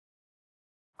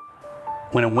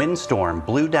When a windstorm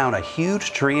blew down a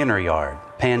huge tree in her yard,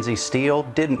 Pansy Steele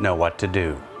didn't know what to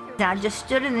do. I just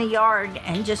stood in the yard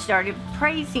and just started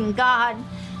praising God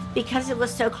because it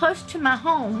was so close to my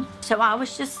home. So I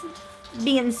was just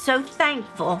being so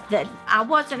thankful that I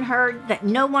wasn't hurt, that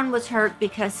no one was hurt,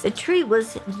 because the tree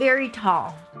was very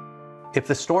tall. If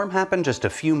the storm happened just a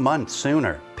few months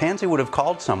sooner, Pansy would have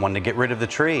called someone to get rid of the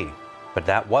tree. But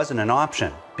that wasn't an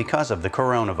option because of the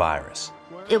coronavirus.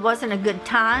 It wasn't a good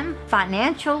time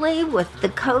financially with the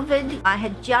COVID. I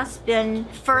had just been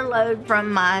furloughed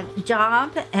from my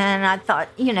job, and I thought,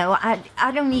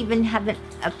 I don't even have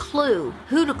a clue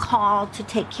who to call to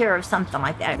take care of something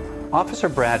like that. Officer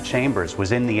Brad Chambers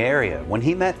was in the area when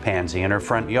he met Pansy in her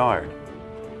front yard.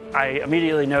 I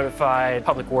immediately notified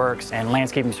Public Works and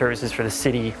Landscaping Services for the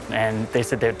city, and they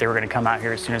said that they were going to come out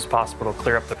here as soon as possible to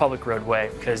clear up the public roadway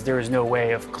because there was no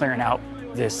way of clearing out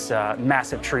this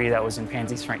massive tree that was in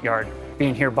Pansy's front yard.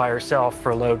 Being here by herself,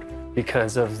 furloughed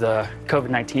because of the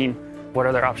COVID-19, what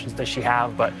other options does she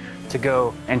have but to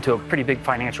go into a pretty big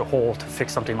financial hole to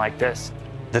fix something like this?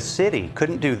 The city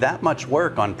couldn't do that much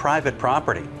work on private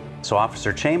property, so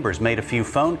Officer Chambers made a few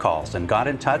phone calls and got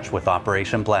in touch with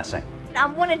Operation Blessing. I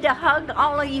wanted to hug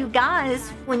all of you guys.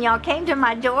 When y'all came to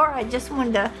my door, I just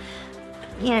wanted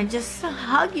to, just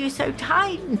hug you so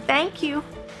tight and thank you.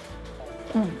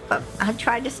 But I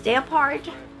tried to stay apart.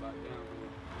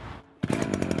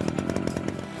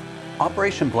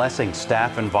 Operation Blessing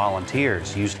staff and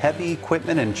volunteers used heavy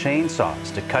equipment and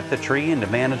chainsaws to cut the tree into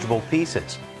manageable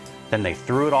pieces. Then they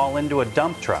threw it all into a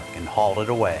dump truck and hauled it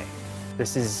away.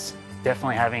 This is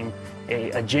definitely having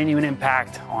a genuine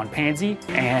impact on Pansy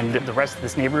and the rest of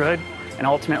this neighborhood, and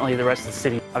ultimately the rest of the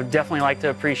city. I would definitely like to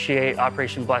appreciate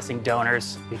Operation Blessing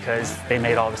donors because they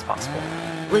made all this possible.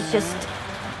 It was just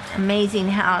amazing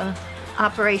how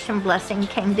Operation Blessing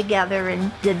came together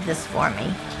and did this for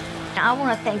me. I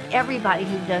want to thank everybody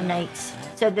who donates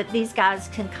so that these guys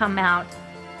can come out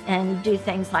and do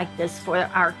things like this for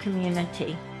our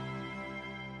community.